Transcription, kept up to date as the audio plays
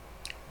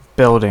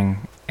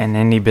Building an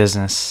indie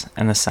business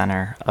in the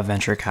center of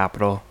venture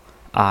capital.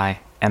 I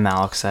am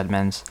Alex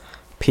Edmonds.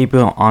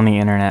 People on the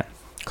internet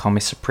call me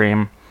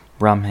Supreme,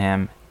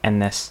 Rumham,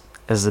 and this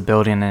is the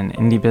Building an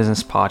Indie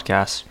Business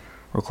podcast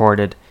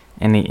recorded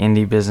in the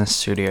Indie Business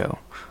Studio.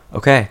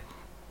 Okay,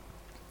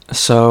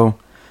 so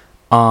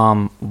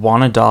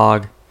Wanna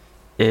Dog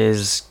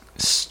is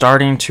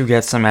starting to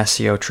get some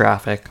SEO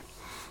traffic.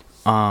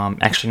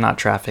 Actually not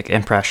traffic,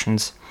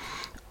 impressions.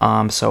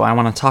 So I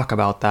want to talk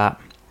about that.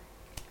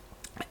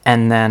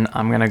 And then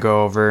I'm going to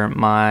go over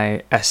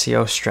my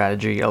SEO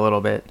strategy a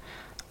little bit,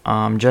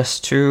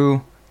 just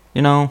to,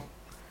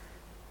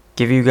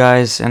 give you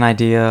guys an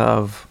idea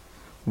of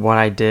what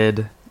I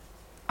did,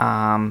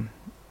 and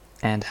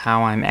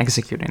how I'm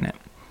executing it.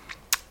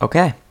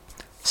 Okay,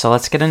 so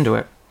let's get into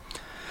it.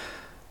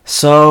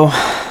 So,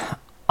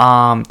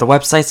 the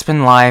website's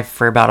been live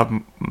for about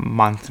a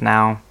month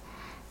now,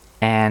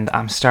 and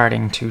I'm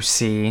starting to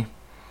see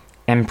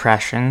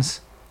impressions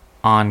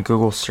on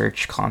Google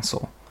Search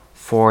Console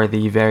for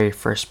the very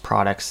first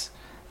products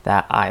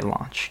that I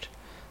launched.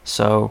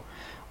 So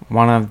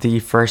one of the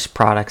first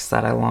products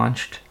that I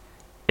launched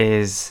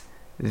is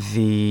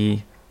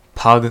the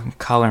pug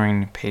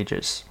coloring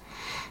pages.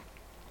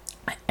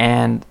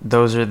 And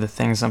those are the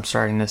things I'm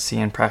starting to see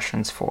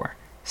impressions for.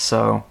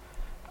 So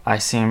I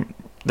see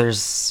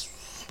there's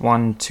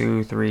 1,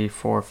 2, 3,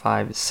 4,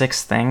 5,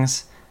 6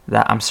 things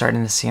that I'm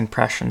starting to see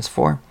impressions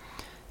for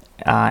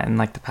in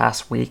like the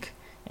past week.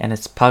 And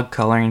it's pug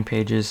coloring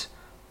pages,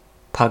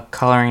 pug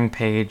coloring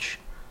page,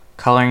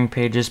 coloring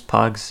pages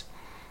pugs,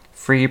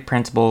 free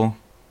printable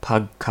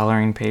pug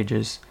coloring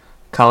pages,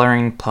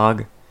 coloring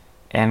pug,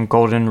 and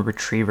golden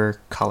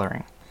retriever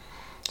coloring.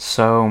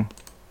 So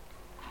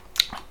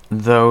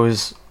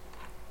those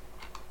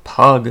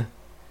pug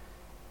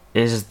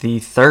is the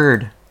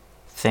third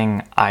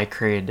thing I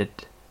created.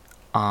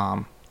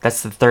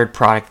 That's the third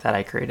product that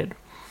I created.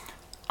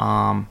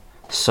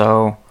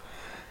 So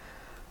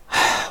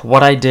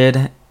what I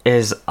did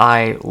is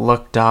I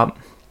looked up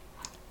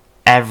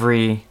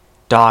every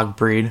dog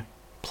breed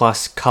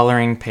plus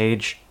coloring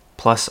page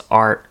plus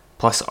art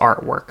plus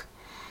artwork.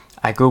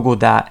 I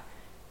googled that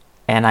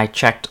and I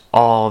checked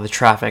all the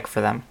traffic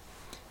for them.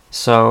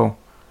 So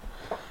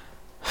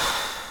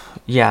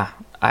yeah,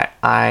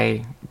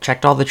 I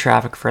checked all the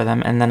traffic for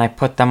them and then I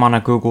put them on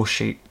a Google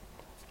sheet.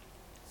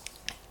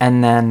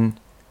 And then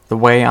the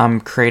way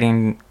I'm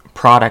creating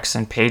products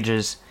and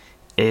pages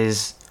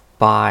is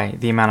by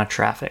the amount of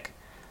traffic.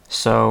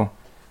 So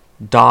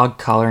dog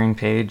coloring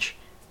page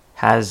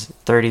has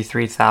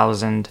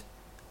 33,000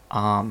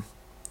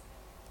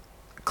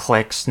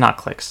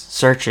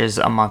 searches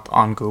a month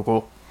on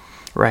Google,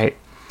 right?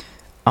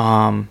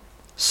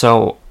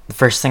 So the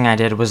first thing I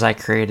did was I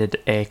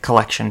created a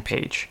collection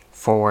page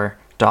for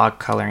dog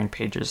coloring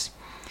pages.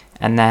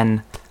 And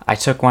then I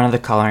took one of the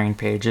coloring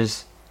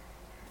pages,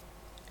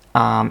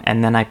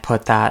 and then I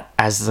put that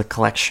as the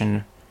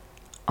collection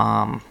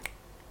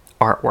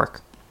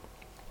artwork.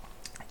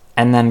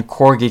 And then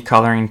corgi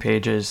coloring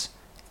pages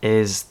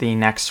is the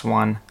next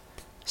one.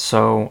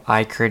 So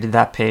I created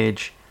that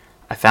page.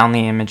 I found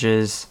the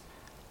images.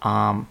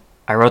 I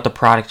wrote the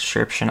product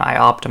description. I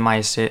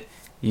optimized it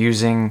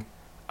using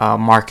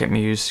Market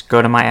Muse.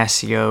 Go to my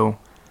SEO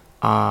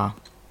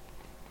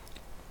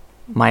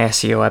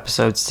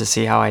episodes to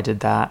see how I did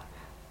that.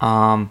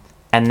 And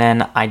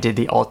then I did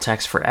the alt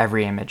text for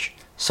every image.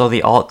 So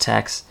the alt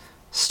text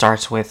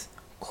starts with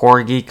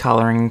corgi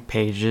coloring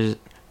page of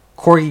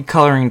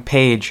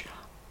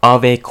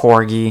a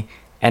corgi,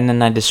 and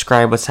then I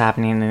describe what's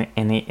happening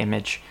in the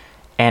image.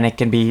 And it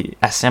can be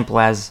as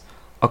simple as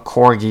a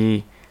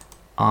corgi,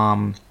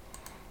 wearing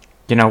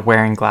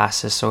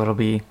glasses. So it'll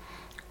be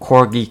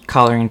corgi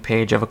coloring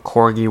page of a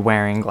corgi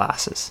wearing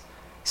glasses.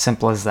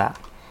 Simple as that.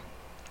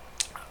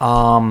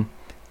 And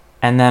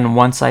then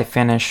once I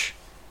finish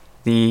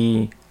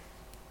the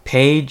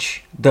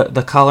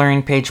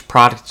coloring page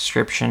product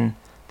description,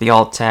 the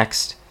alt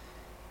text,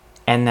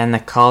 and then the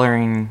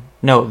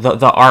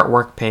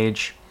artwork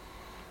page,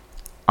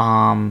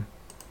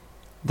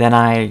 then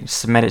I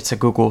submit it to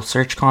Google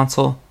Search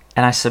Console,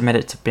 and I submit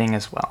it to Bing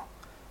as well.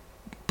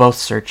 Both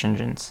search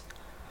engines.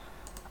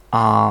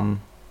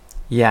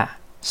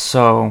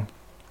 So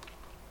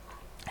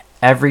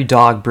every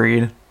dog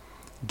breed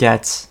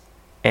gets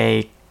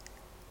a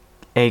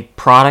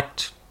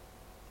product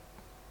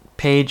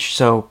page,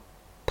 so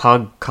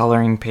pug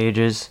coloring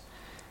pages,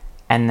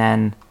 and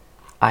then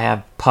I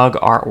have pug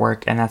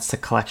artwork, and that's the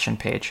collection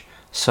page.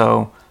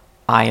 So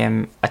I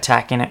am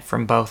attacking it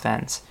from both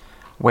ends,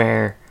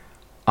 where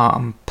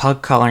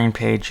pug coloring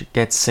page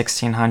gets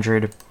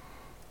 1,600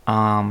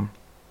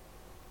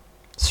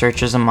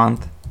 searches a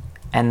month,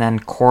 and then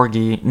pug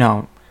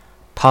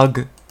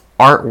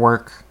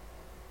artwork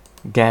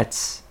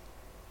gets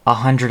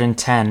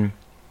 110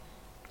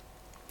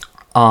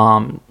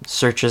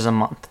 searches a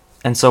month.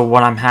 And so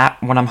what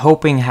I'm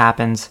hoping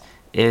happens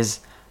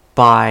is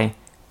by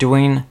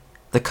doing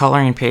the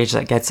coloring page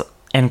that gets,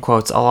 in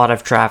quotes, a lot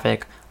of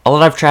traffic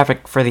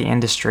for the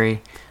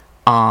industry,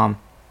 and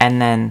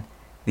then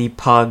the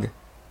pug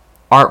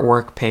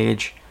artwork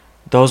page,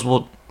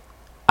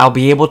 I'll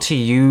be able to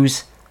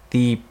use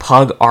the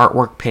pug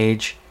artwork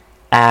page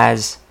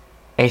as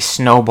a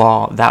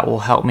snowball that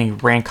will help me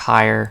rank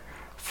higher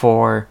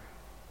for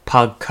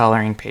pug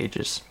coloring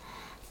pages.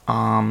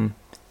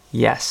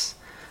 Yes.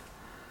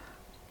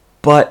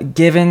 But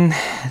given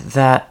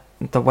that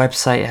the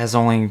website has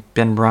only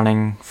been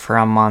running for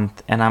a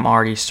month and I'm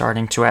already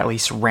starting to at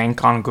least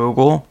rank on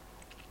Google,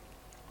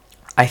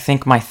 I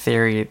think my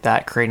theory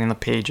that creating the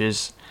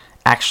pages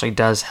actually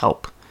does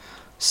help.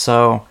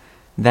 So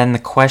then the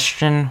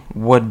question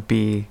would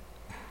be,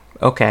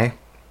 okay,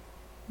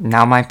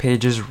 now my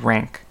pages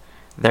rank.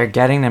 They're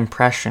getting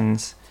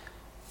impressions.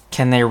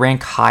 Can they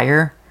rank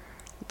higher?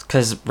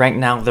 Because right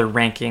now they're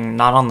ranking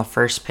not on the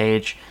first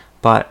page,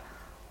 but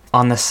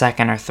on the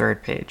second or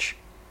third page,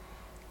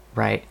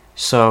 right?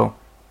 So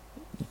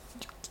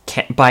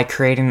by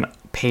creating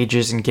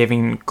pages and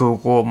giving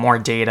Google more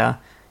data,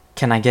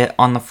 can I get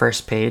on the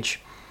first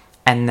page?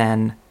 And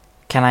then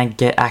can I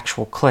get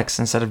actual clicks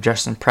instead of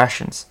just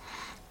impressions?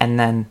 And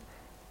then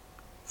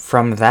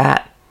from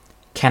that,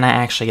 can I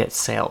actually get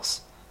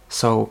sales?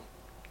 So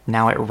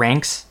now it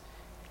ranks,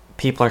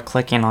 people are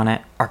clicking on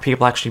it, are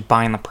people actually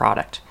buying the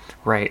product,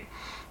 right?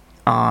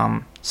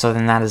 So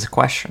then that is a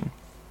question.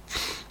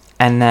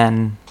 And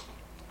then,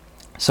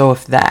 so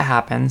if that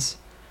happens,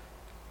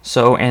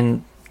 so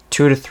in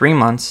 2 to 3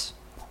 months,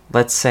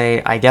 let's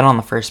say I get on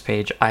the first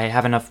page, I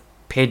have enough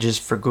pages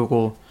for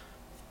Google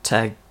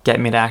to get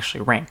me to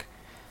actually rank,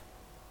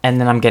 and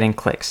then I'm getting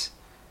clicks.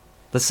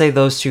 Let's say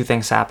those two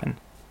things happen.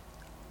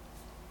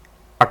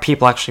 Are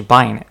people actually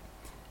buying it?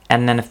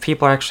 And then if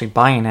people are actually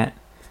buying it,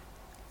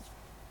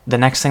 the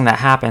next thing that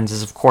happens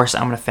is, of course,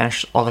 I'm going to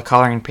finish all the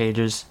coloring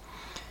pages,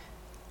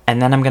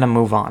 and then I'm going to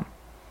move on.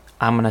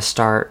 I'm going to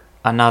start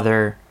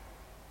another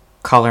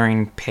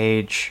coloring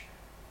page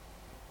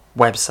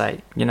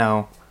website,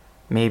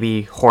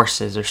 maybe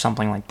horses or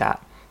something like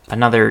that.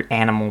 Another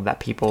animal that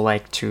people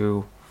like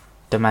to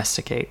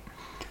domesticate.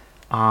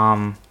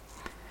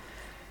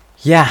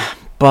 Yeah,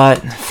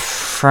 but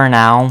for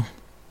now,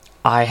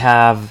 I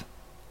have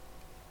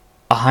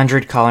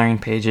 50 coloring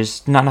pages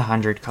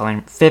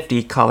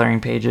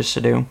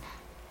to do.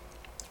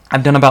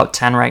 I've done about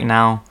 10 right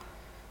now.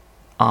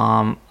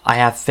 I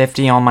have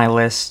 50 on my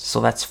list,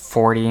 so that's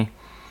 40.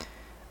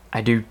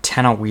 I do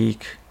 10 a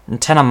week,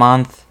 and 10 a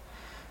month.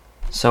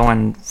 So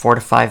in 4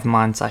 to 5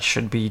 months, I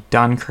should be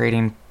done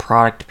creating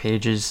product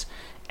pages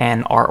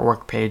and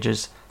artwork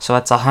pages. So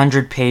that's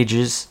 100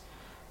 pages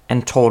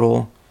in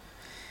total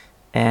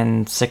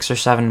in 6 or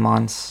 7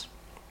 months.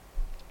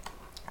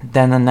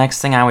 Then the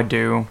next thing I would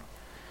do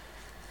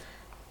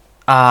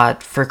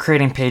for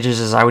creating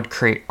pages is I would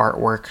create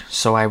artwork.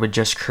 So I would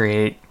just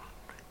create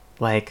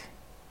like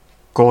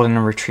golden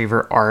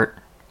retriever art,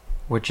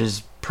 which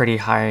is pretty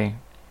high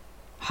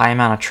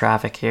amount of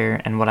traffic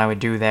here. And what I would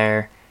do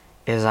there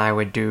is I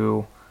would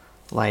do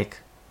like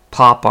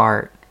pop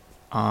art,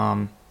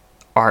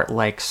 art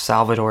like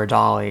Salvador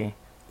Dali,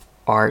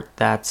 art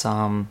that's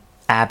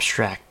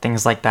abstract,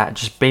 things like that,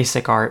 just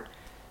basic art,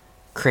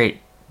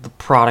 create the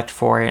product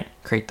for it,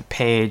 create the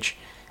page,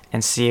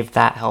 and see if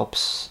that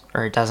helps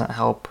or it doesn't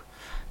help,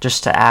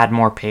 just to add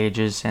more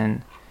pages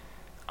and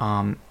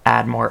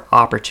add more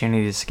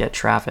opportunities to get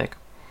traffic.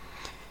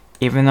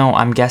 Even though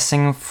I'm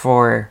guessing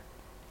for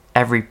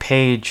every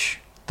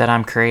page that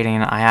I'm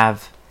creating, I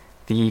have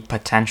the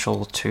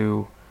potential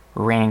to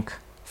rank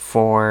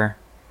for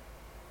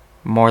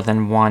more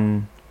than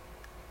one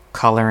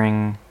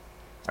coloring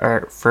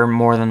or for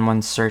more than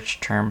one search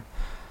term.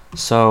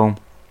 So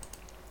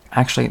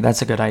actually,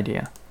 that's a good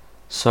idea.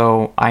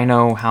 So I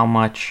know how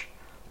much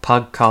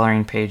pug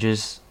coloring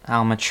pages,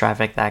 how much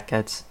traffic that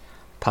gets.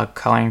 Pug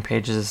coloring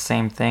pages is the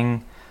same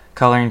thing.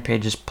 Coloring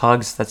pages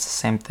pugs, that's the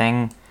same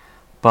thing.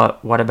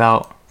 But what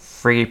about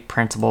free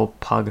printable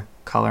pug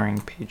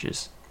coloring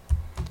pages?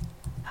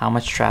 How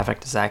much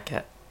traffic does that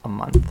get a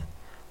month?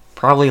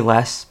 Probably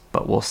less,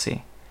 but we'll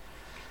see.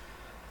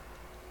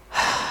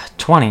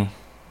 20.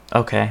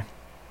 Okay.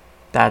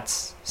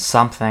 That's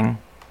something.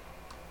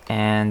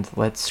 And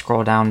let's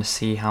scroll down to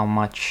see how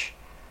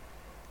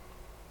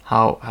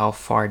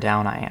far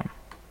down I am.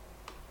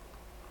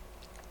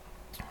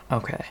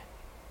 Okay.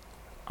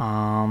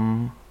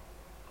 I'm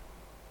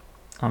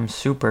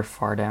super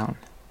far down.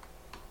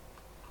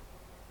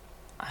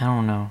 I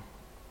don't know.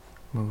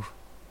 Move.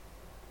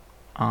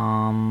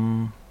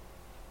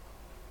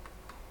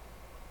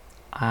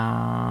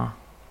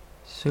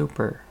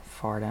 Super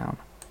far down.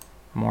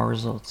 More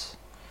results.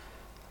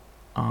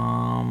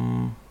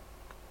 I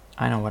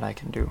know what I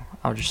can do.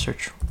 I'll just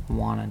search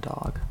want a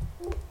dog.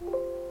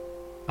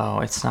 Oh,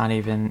 it's not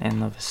even in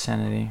the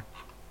vicinity.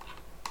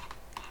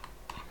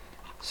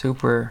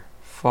 Super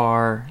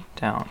far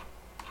down.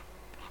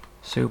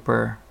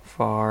 Super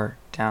far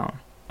down.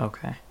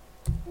 Okay.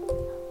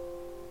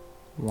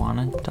 Want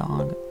a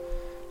dog?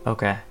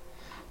 Okay.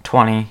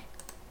 20.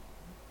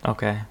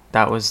 Okay,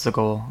 that was the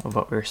goal of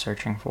what we were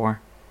searching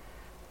for.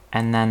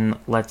 And then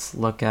let's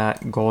look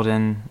at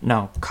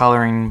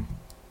coloring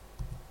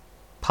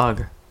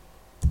pug.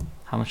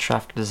 How much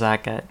traffic does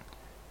that get?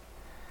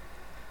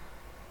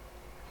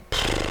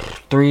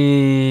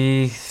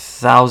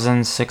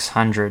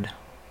 3,600.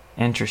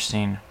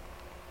 Interesting.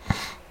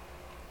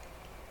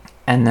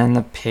 And then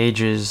the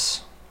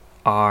pages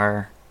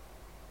are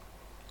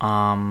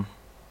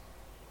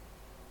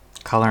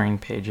coloring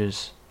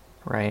pages,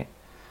 right?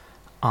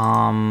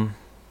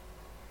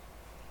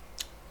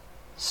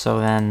 So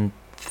then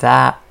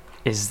that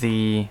is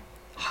the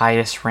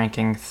highest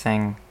ranking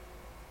thing.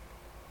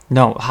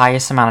 No,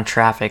 highest amount of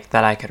traffic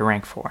that I could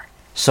rank for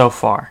so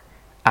far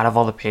out of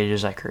all the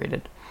pages I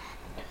created.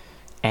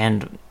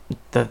 And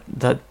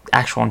the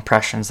actual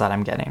impressions that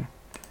I'm getting.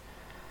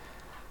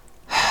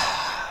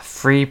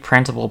 Free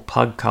printable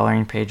pug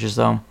coloring pages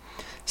though.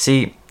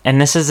 See,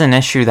 and this is an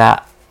issue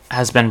that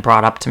has been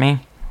brought up to me.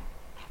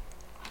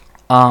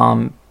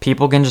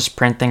 People can just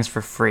print things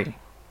for free.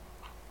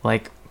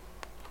 Like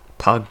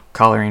pug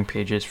coloring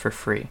pages for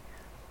free.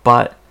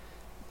 But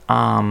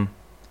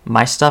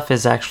my stuff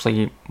is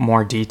actually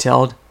more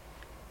detailed.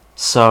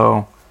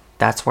 So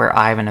that's where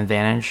I have an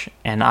advantage,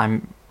 and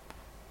I'm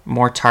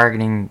more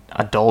targeting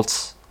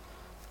adults.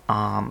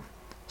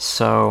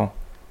 So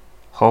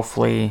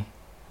hopefully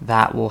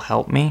that will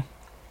help me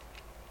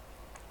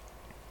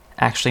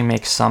actually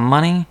make some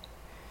money.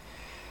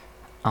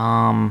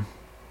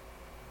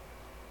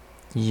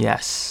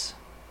 Yes.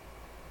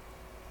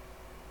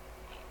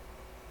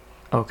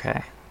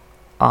 Okay.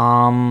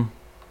 And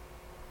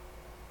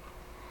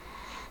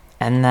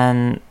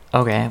then,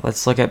 okay,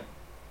 let's look at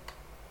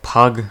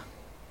pug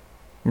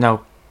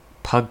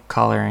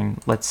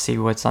coloring. Let's see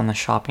what's on the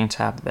shopping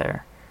tab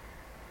there.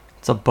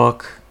 It's a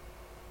book.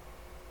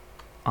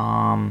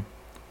 Pug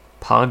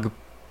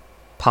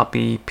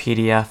puppy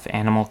PDF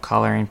animal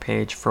coloring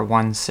page for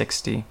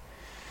 $160.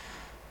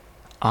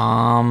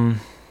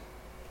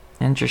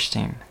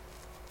 Interesting.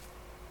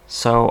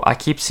 So I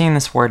keep seeing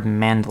this word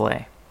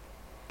Mandalay.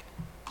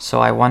 So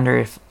I wonder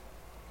if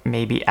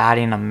maybe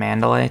adding a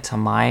Mandalay to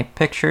my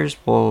pictures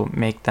will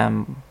make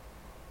them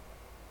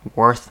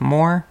worth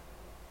more.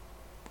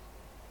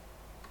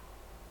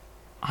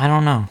 I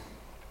don't know.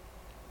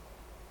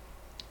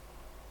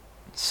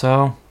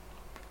 So,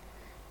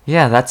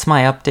 yeah, that's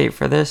my update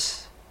for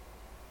this.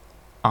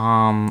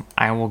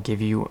 I will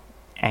give you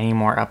any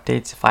more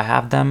updates if I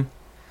have them.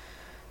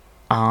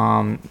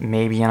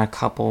 Maybe in a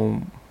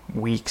couple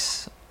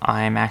weeks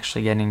I'm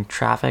actually getting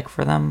traffic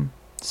for them.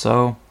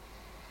 So,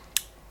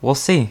 we'll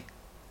see.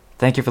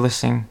 Thank you for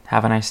listening.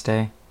 Have a nice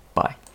day. Bye.